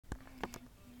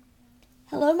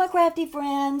Hello, my crafty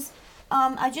friends.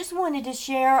 I just wanted to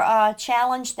share a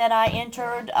challenge that I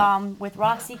entered with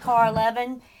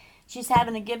Roxycar11. She's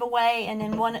having a giveaway, and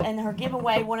in her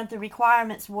giveaway, one of the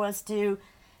requirements was to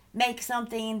make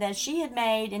something that she had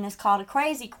made, and it's called a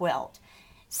Crazy Quilt.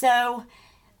 So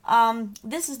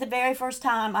this is the very first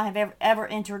time I have ever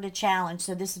entered a challenge.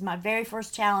 So this is my very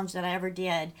first challenge that I ever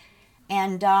did,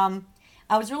 and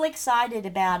I was really excited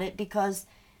about it because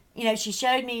she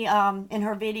showed me in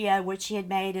her video what she had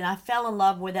made, and I fell in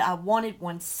love with it. I wanted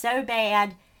one so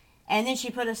bad, and then she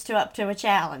put us up to a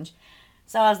challenge.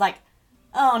 So I was like,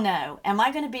 oh no, am I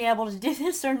going to be able to do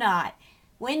this or not?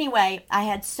 Well, anyway, I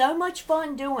had so much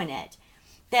fun doing it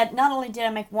that not only did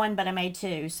I make one, but I made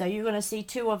two. So you're going to see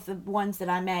two of the ones that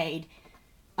I made.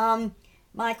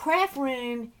 My craft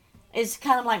room is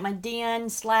kind of like my den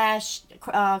slash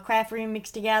craft room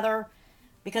mixed together,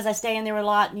 because I stay in there a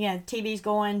lot, TV's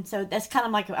going, so that's kind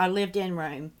of like our lived-in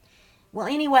room. Well,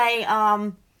 anyway,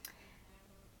 I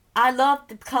love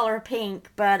the color pink,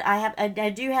 but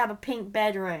I do have a pink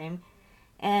bedroom,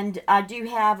 and I do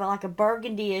have like a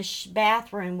burgundy-ish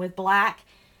bathroom with black,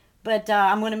 but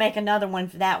I'm going to make another one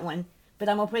for that one, but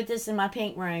I'm going to put this in my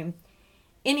pink room.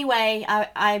 Anyway,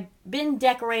 I've been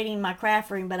decorating my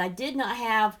craft room, but I did not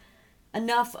have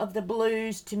enough of the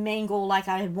blues to mingle like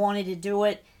I had wanted to do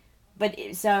it.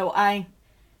 So I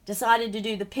decided to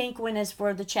do the pink one as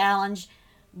for the challenge,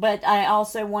 but I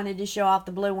also wanted to show off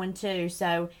the blue one too.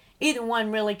 So either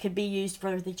one really could be used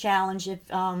for the challenge if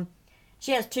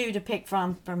she has two to pick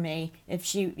from for me if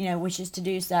she wishes to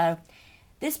do so.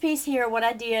 This piece here, what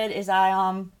I did is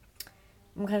I'm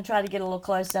going to try to get a little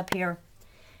close up here.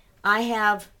 I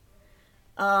have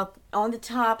on the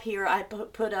top here I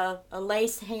put a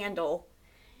lace handle,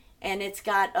 and it's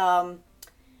got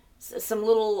some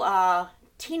little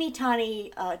teeny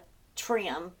tiny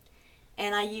trim,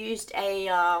 and I used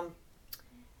a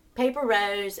paper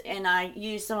rose, and I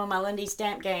used some of my Lindy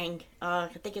Stamp Gang, I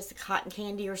think it's the cotton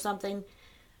candy or something,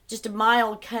 just a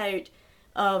mild coat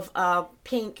of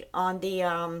pink on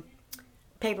the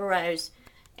paper rose.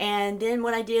 And then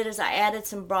what I did is I added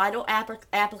some bridal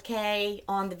applique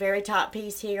on the very top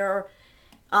piece here.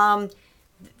 Let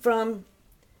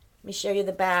me show you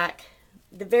the back.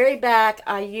 The very back,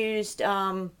 I used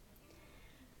 3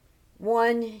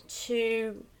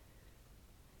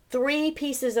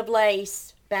 pieces of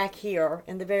lace back here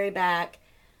in the very back.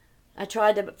 I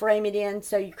tried to frame it in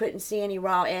so you couldn't see any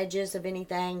raw edges of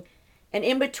anything. And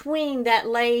in between that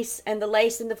lace and the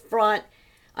lace in the front,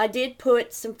 I did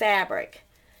put some fabric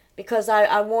because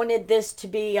I wanted this to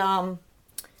be a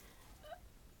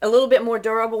little bit more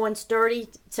durable and sturdy,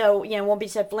 so it won't be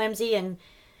so flimsy and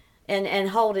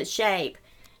hold its shape.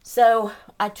 So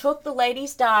I took the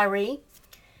lady's diary.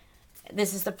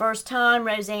 This is the first time,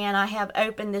 Rosanne, I have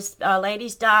opened this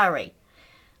lady's diary.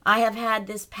 I have had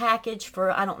this package for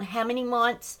I don't know how many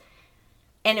months,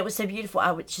 and it was so beautiful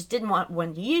I just didn't want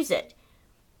one to use it.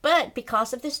 But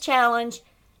because of this challenge,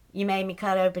 you made me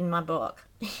cut open my book.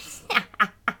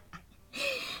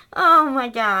 Oh my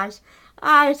gosh.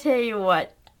 I tell you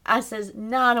what. I says,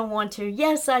 no, I don't want to.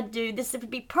 Yes, I do. This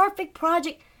would be perfect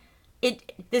project.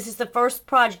 This is the first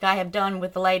project I have done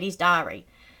with the lady's diary.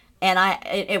 And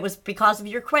it was because of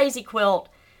your Crazy Quilt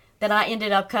that I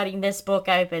ended up cutting this book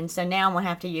open. So now I'm going to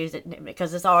have to use it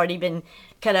because it's already been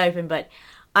cut open. But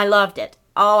I loved it.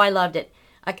 Oh, I loved it.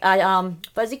 I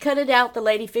fuzzy cutted out the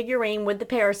lady figurine with the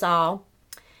parasol.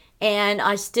 And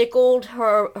I stickled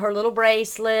her little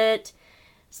bracelet.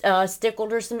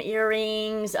 Stickled her some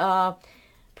earrings.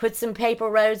 Put some paper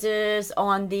roses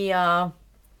on the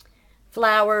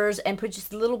flowers, and put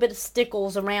just a little bit of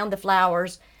stickles around the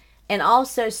flowers, and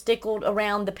also stickled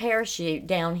around the parachute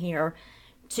down here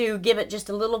to give it just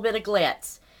a little bit of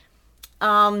glitz.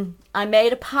 I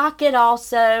made a pocket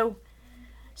also.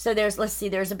 So there's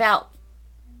about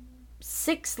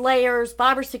 5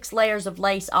 or 6 layers of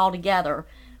lace all together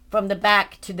from the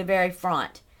back to the very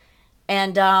front.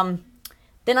 And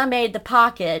then I made the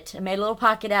pocket. I made a little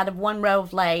pocket out of 1 row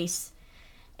of lace.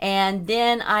 And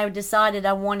then I decided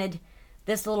I wanted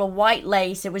this little white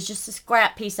lace. It was just a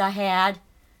scrap piece I had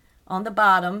on the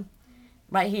bottom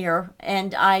right here.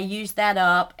 And I used that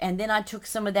up. And then I took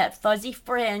some of that fuzzy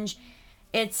fringe.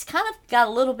 It's kind of got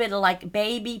a little bit of like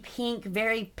baby pink,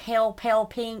 very pale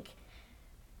pink.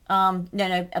 Pale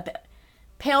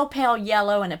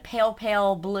yellow and a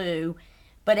pale blue.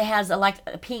 But it has like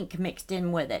a pink mixed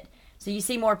in with it. So you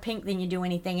see more pink than you do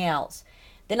anything else.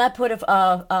 Then I put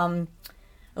a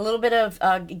little bit of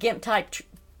GIMP type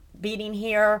beading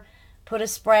here. Put a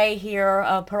spray here,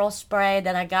 a pearl spray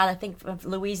that I got, I think, from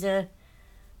Louisa. I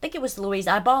think it was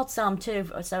Louisa. I bought some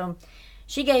too. So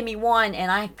She gave me one, and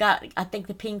I think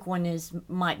the pink one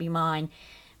might be mine.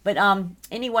 But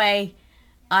anyway,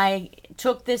 I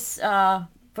took this from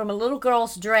a little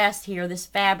girl's dress here, this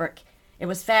fabric. It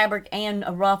was fabric and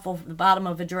a ruffle, the bottom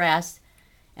of a dress.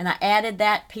 And I added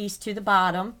that piece to the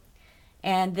bottom.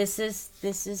 And this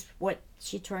is what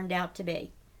she turned out to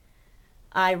be.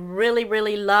 I really,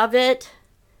 really love it.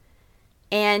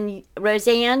 And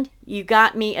Rosanne, you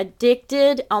got me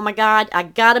addicted. Oh my God, I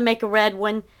gotta make a red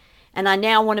one. And I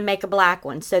now want to make a black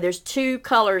one. So there's 2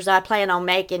 colors I plan on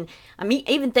making. I'm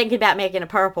even thinking about making a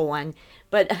purple one,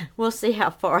 but we'll see how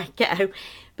far I go.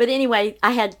 But anyway,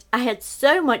 I had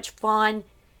so much fun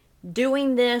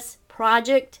doing this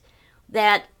project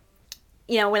that,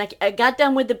 you know, when I got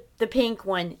done with the pink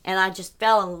one and I just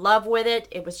fell in love with it,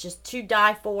 it was just to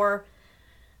die for.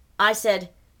 I said,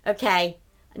 okay,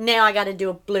 now I got to do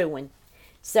a blue one.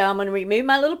 So I'm going to remove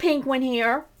my little pink one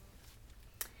here.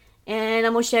 And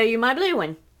I'm going to show you my blue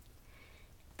one.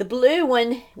 The blue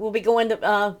one will be going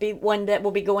to be one that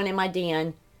will be going in my den.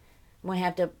 I'm going to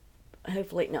have to,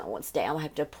 hopefully, no, it won't stay. I'll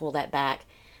have to pull that back.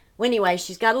 Well, anyway,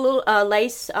 she's got a little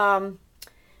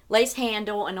lace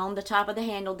handle, and on the top of the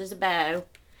handle there's a bow.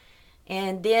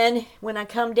 And then when I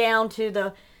come down to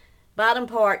the bottom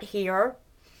part here,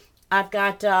 I've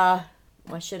got, well,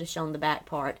 I should have shown the back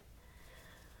part.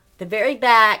 The very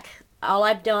back, all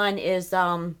I've done is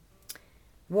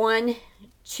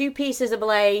 2 pieces of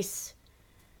lace,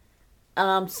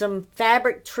 some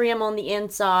fabric trim on the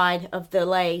inside of the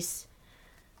lace,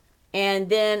 and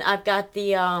then I've got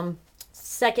the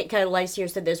second coat of lace here.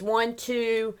 So there's 1,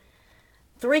 2,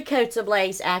 3 coats of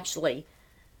lace actually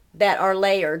that are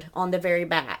layered on the very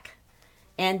back,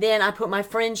 and then I put my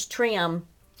fringe trim.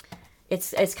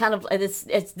 It's kind of this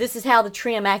is how the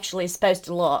trim actually is supposed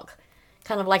to look,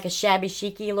 kind of like a shabby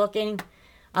chicy looking.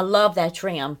 I love that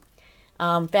trim.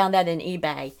 Found that in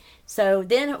eBay. So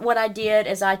then what I did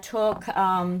is I took,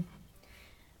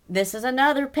 this is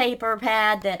another paper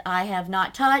pad that I have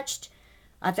not touched.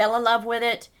 I fell in love with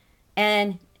it,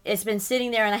 and it's been sitting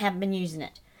there and I haven't been using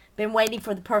it. Been waiting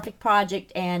for the perfect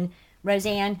project, and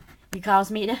Rosanne, you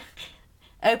caused me to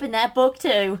open that book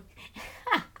too.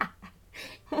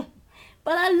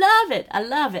 But I love it. I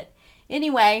love it.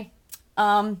 Anyway,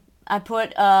 I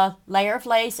put a layer of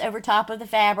lace over top of the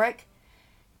fabric,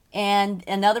 and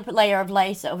another layer of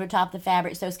lace over top of the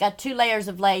fabric. So it's got 2 layers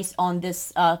of lace on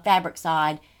this fabric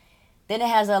side. Then it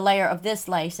has a layer of this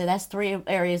lace, so that's 3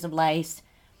 areas of lace.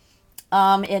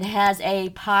 It has a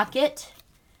pocket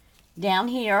down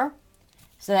here,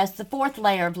 so that's the 4th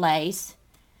layer of lace.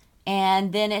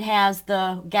 And then it has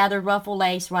the gathered ruffle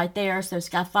lace right there, so it's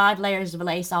got 5 layers of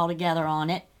lace all together on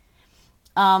it.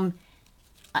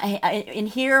 In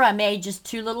here I made just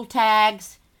 2 little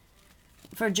tags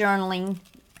for journaling.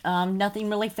 Nothing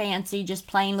really fancy, just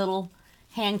plain little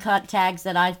hand-cut tags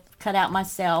that I cut out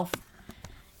myself.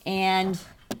 And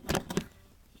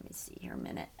let me see here a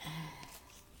minute.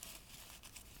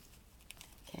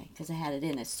 Okay, because I had it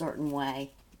in a certain way.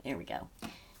 There we go.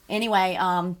 Anyway,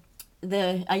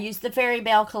 I used the Fairy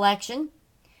Bell collection.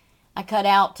 I cut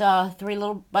out 3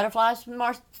 little butterflies from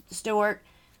Martha Stewart,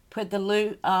 put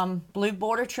the blue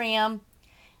border trim,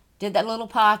 did that little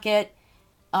pocket,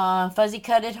 fuzzy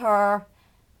cutted her,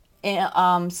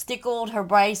 stickled her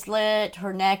bracelet,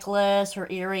 her necklace, her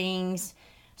earrings.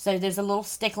 So there's a little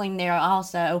stickling there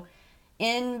also.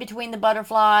 In between the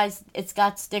butterflies, it's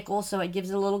got stickles, so it gives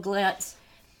it a little glitz.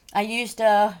 I used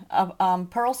a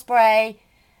pearl spray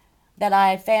that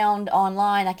I found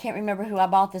online. I can't remember who I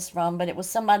bought this from, but it was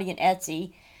somebody in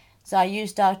Etsy. So I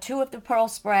used 2 of the pearl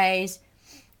sprays,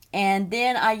 and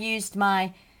then I used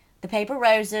the paper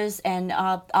roses, and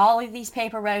all of these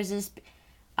paper roses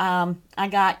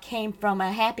came from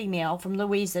a Happy Mail from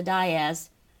Louisa Diaz.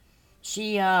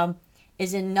 She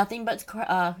is in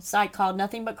a site called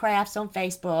Nothing But Crafts on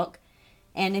Facebook,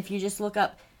 and if you just look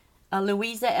up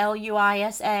Louisa,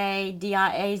 Luisa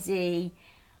Diaz,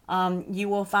 you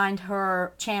will find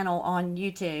her channel on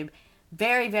YouTube.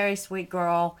 Very, very sweet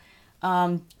girl.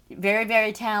 Very,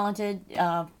 very talented.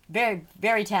 Very,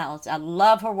 very talented. I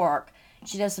love her work.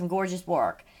 She does some gorgeous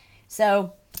work.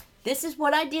 So this is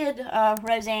what I did,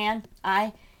 Rosanne.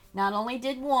 I not only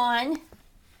did one,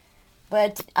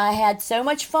 but I had so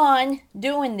much fun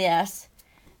doing this.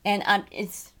 And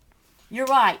you're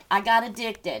right, I got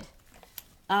addicted.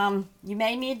 You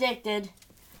made me addicted.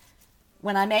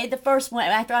 When I made the first one,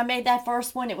 after I made that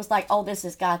first one, it was like, oh, this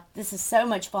is so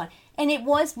much fun. And it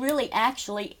was really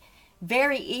actually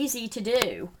very easy to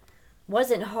do.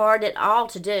 Wasn't hard at all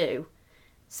to do.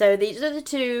 So these are the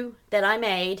 2 that I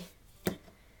made.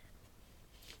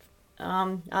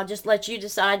 I'll just let you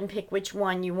decide and pick which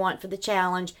one you want for the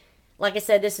challenge. like I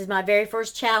said, this is my very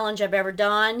first challenge I've ever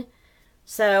done.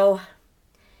 So,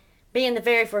 being the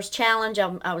very first challenge,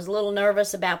 I was a little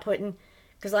nervous about putting,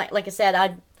 because like I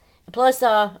said, plus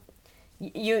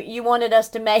you wanted us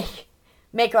to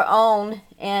make our own,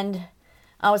 and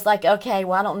I was like, okay,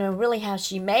 well, I don't know really how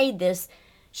she made this.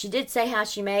 She did say how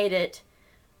she made it,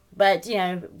 but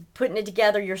putting it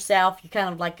together yourself, you're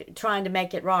kind of like trying to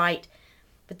make it right.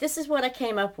 But this is what I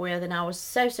came up with, and I was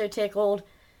so tickled.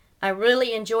 I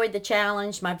really enjoyed the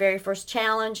challenge, my very first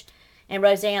challenge. And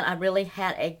Rosanne, I really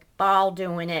had a ball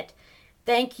doing it.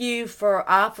 Thank you for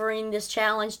offering this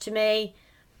challenge to me.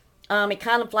 It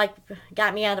kind of like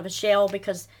got me out of a shell,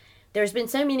 because there's been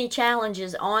so many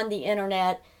challenges on the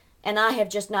internet, and I have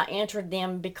just not entered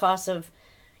them because of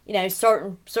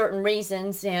certain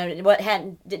reasons. What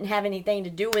didn't have anything to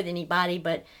do with anybody,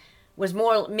 but was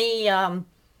more me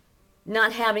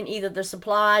not having either the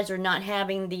supplies or not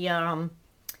having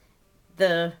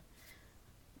the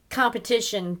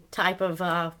competition type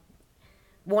of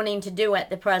wanting to do at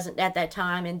that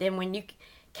time. And then when you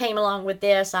came along with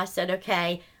this, I said,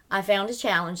 okay, I found a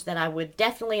challenge that I would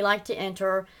definitely like to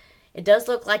enter. It does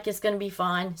look like it's going to be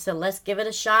fun, so let's give it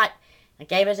a shot. I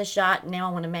gave it a shot, and now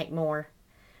I want to make more.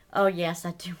 Oh yes,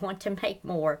 I do want to make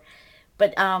more.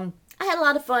 But I had a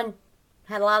lot of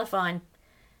fun.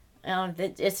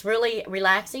 It's really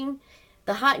relaxing.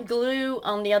 The hot glue,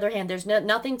 on the other hand, there's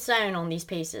nothing sewn on these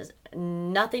pieces.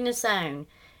 Nothing is sewn.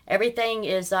 Everything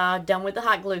is done with the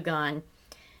hot glue gun.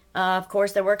 Of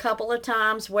course, there were a couple of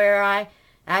times where I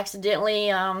accidentally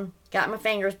got my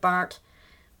fingers burnt,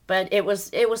 but it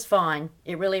was fun.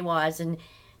 It really was. And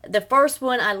the first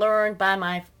one I learned by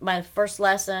my first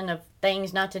lesson of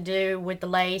things not to do with the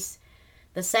lace.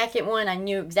 The second one I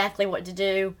knew exactly what to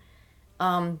do.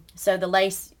 So the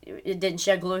lace, it didn't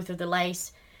show glue through the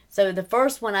lace. So the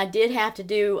first one I did have to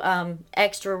do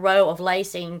extra row of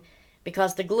lacing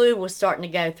because the glue was starting to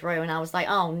go through, and I was like,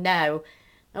 oh no,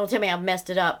 don't tell me I've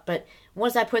messed it up. But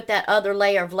once I put that other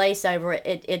layer of lace over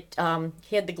it, it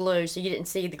hid the glue, so you didn't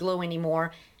see the glue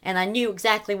anymore. And I knew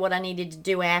exactly what I needed to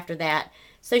do after that.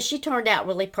 So she turned out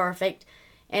really perfect.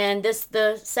 And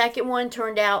the second one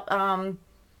turned out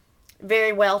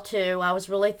very well too. I was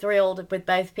really thrilled with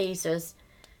both pieces.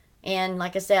 And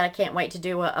like I said, I can't wait to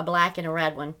do a black and a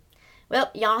red one.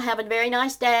 Well, y'all have a very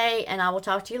nice day, and I will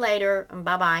talk to you later.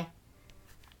 Bye-bye.